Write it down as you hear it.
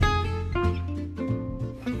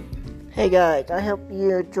Hey guys, I hope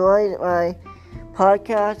you enjoyed my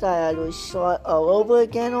podcast. I had to start all over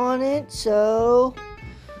again on it, so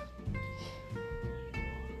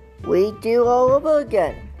we do all over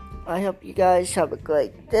again. I hope you guys have a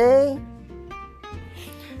great day.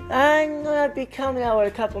 I'm gonna be coming out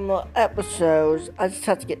with a couple more episodes. I just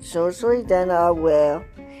have to get surgery, then I will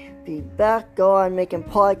be back on making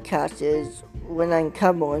podcasts when I'm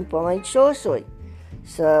coming for my surgery.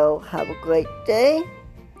 So have a great day.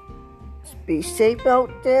 Be safe out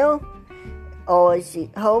there. Always eat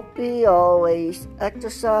healthy. Always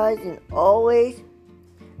exercise, and always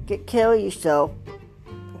get care of yourself.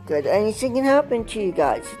 Because anything can happen to you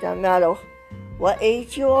guys. It doesn't matter what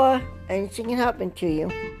age you are. Anything can happen to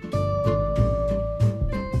you.